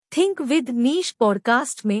Think with niche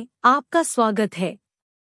podcast में आपका स्वागत है।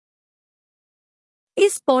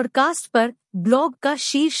 इस पॉडकास्ट पर ब्लॉग का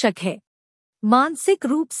शीर्षक है मानसिक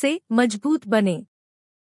रूप से मजबूत बने।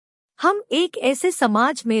 हम एक ऐसे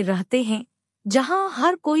समाज में रहते हैं जहां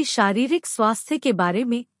हर कोई शारीरिक स्वास्थ्य के बारे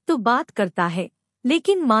में तो बात करता है,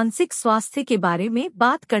 लेकिन मानसिक स्वास्थ्य के बारे में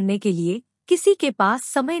बात करने के लिए किसी के पास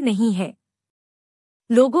समय नहीं है।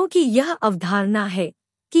 लोगों की यह अवधारणा है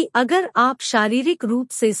कि अगर आप शारीरिक रूप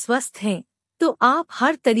से स्वस्थ हैं तो आप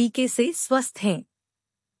हर तरीके से स्वस्थ हैं।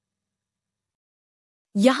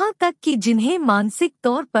 यहाँ तक कि जिन्हें मानसिक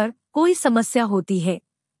तौर पर कोई समस्या होती है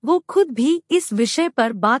वो खुद भी इस विषय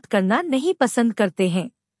पर बात करना नहीं पसंद करते हैं।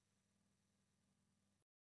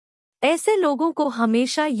 ऐसे लोगों को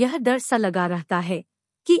हमेशा यह डर सा लगा रहता है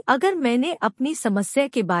कि अगर मैंने अपनी समस्या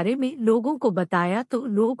के बारे में लोगों को बताया तो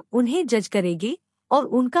लोग उन्हें जज करेंगे और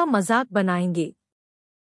उनका मजाक बनाएंगे।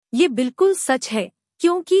 ये बिल्कुल सच है,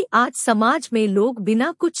 क्योंकि आज समाज में लोग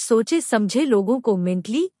बिना कुछ सोचे समझे लोगों को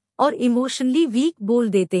मेंटली और इमोशनली वीक बोल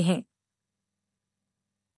देते हैं।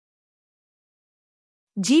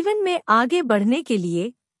 जीवन में आगे बढ़ने के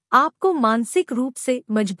लिए आपको मानसिक रूप से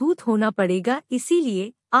मजबूत होना पड़ेगा,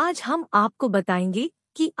 इसीलिए आज हम आपको बताएंगे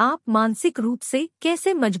कि आप मानसिक रूप से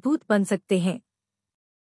कैसे मजबूत बन सकते हैं।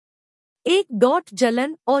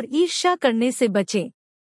 जलन और ईर्ष्या करने से बचें।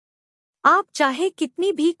 आप चाहे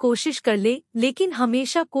कितनी भी कोशिश कर ले, लेकिन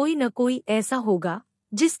हमेशा कोई न कोई ऐसा होगा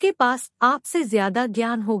जिसके पास आपसे ज्यादा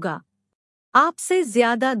ज्ञान होगा, आपसे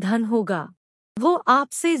ज्यादा धन होगा, वो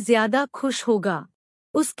आपसे ज्यादा खुश होगा,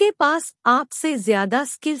 उसके पास आपसे ज्यादा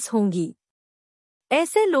स्किल्स होंगी।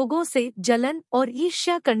 ऐसे लोगों से जलन और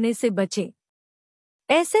ईर्ष्या करने से बचें।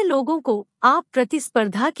 ऐसे लोगों को आप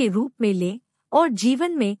प्रतिस्पर्धा के रूप में लें और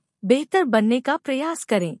जीवन में बेहतर बनने का प्रयास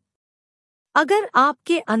करें। अगर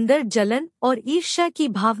आपके अंदर जलन और ईर्ष्या की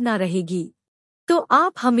भावना रहेगी तो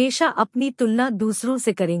आप हमेशा अपनी तुलना दूसरों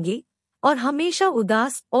से करेंगे और हमेशा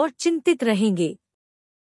उदास और चिंतित रहेंगे।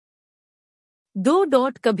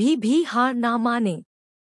 कभी भी हार ना मानें।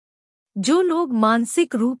 जो लोग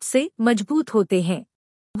मानसिक रूप से मजबूत होते हैं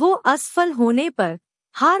वो असफल होने पर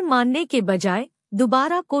हार मानने के बजाय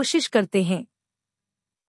दोबारा कोशिश करते हैं।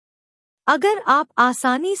 अगर आप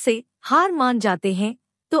आसानी से हार मान जाते हैं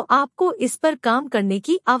तो आपको इस पर काम करने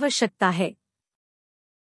की आवश्यकता है।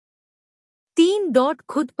 3.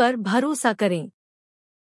 खुद पर भरोसा करें।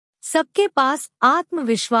 सबके पास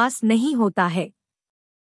आत्मविश्वास नहीं होता है।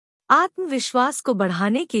 आत्मविश्वास को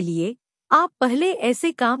बढ़ाने के लिए आप पहले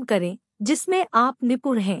ऐसे काम करें जिसमें आप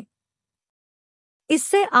निपुण हैं।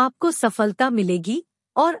 इससे आपको सफलता मिलेगी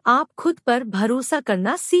और आप खुद पर भरोसा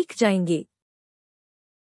करना सीख जाएंगे।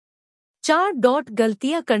 4.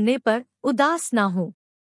 गलतियां करने पर उदास ना हो।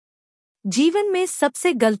 जीवन में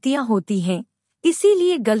सबसे गलतियां होती हैं,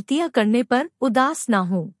 इसीलिए गलतियां करने पर उदास ना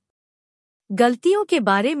हो। गलतियों के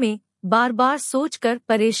बारे में बार बार सोचकर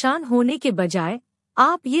परेशान होने के बजाय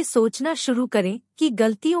आप ये सोचना शुरू करें कि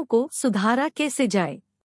गलतियों को सुधारा कैसे जाए।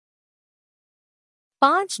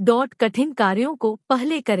 5. कठिन कार्यों को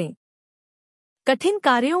पहले करें। कठिन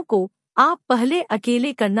कार्यों को आप पहले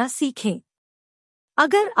अकेले करना सीखें।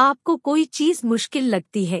 अगर आपको कोई चीज मुश्किल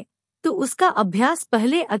लगती है तो उसका अभ्यास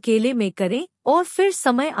पहले अकेले में करें और फिर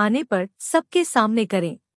समय आने पर सबके सामने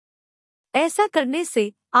करें। ऐसा करने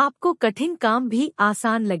से आपको कठिन काम भी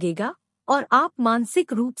आसान लगेगा और आप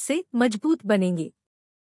मानसिक रूप से मजबूत बनेंगे।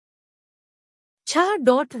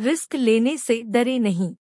 6. रिस्क लेने से डरे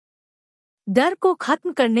नहीं। डर को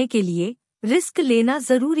खत्म करने के लिए रिस्क लेना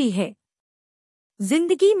जरूरी है।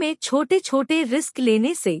 जिंदगी में छोटे छोटे रिस्क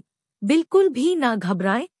लेने से बिल्कुल भी ना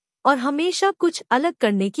घबराएं और हमेशा कुछ अलग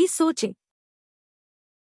करने की सोचें।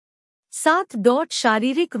 7.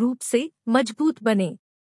 शारीरिक रूप से मजबूत बने।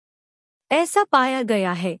 ऐसा पाया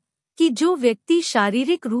गया है कि जो व्यक्ति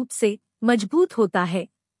शारीरिक रूप से मजबूत होता है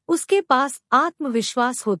उसके पास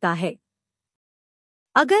आत्मविश्वास होता है।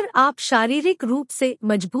 अगर आप शारीरिक रूप से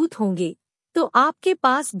मजबूत होंगे तो आपके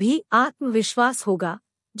पास भी आत्मविश्वास होगा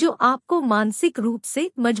जो आपको मानसिक रूप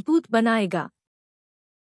से मजबूत बनाएगा।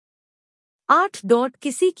 8.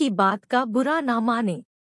 किसी की बात का बुरा ना माने।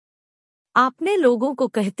 आपने लोगों को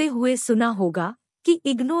कहते हुए सुना होगा कि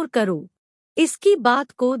इग्नोर करो, इसकी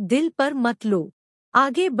बात को दिल पर मत लो,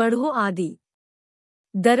 आगे बढ़ो आदि।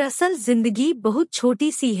 दरअसल जिंदगी बहुत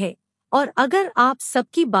छोटी सी है और अगर आप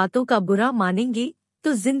सबकी बातों का बुरा मानेंगे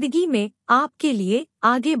तो जिंदगी में आपके लिए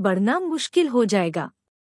आगे बढ़ना मुश्किल हो जाएगा।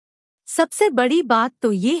 सबसे बड़ी बात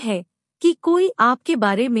तो ये है कि कोई आपके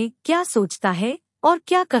बारे में क्या सोचता है और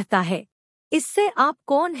क्या करता है, इससे आप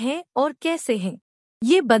कौन हैं और कैसे हैं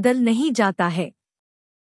ये बदल नहीं जाता है।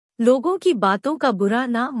 लोगों की बातों का बुरा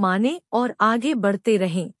ना माने और आगे बढ़ते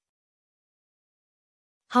रहें।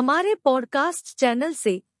 हमारे पॉडकास्ट चैनल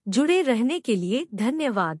से जुड़े रहने के लिए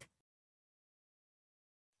धन्यवाद।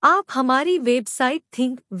 आप हमारी वेबसाइट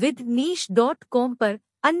thinkwithniche.com पर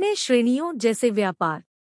अन्य श्रेणियों जैसे व्यापार,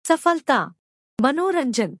 सफलता,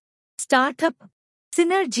 मनोरंजन, स्टार्टअप,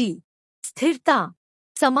 सिनर्जी, स्थिरता,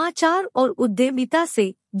 समाचार और उद्यमिता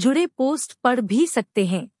से जुड़े पोस्ट पढ़ भी सकते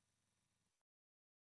हैं।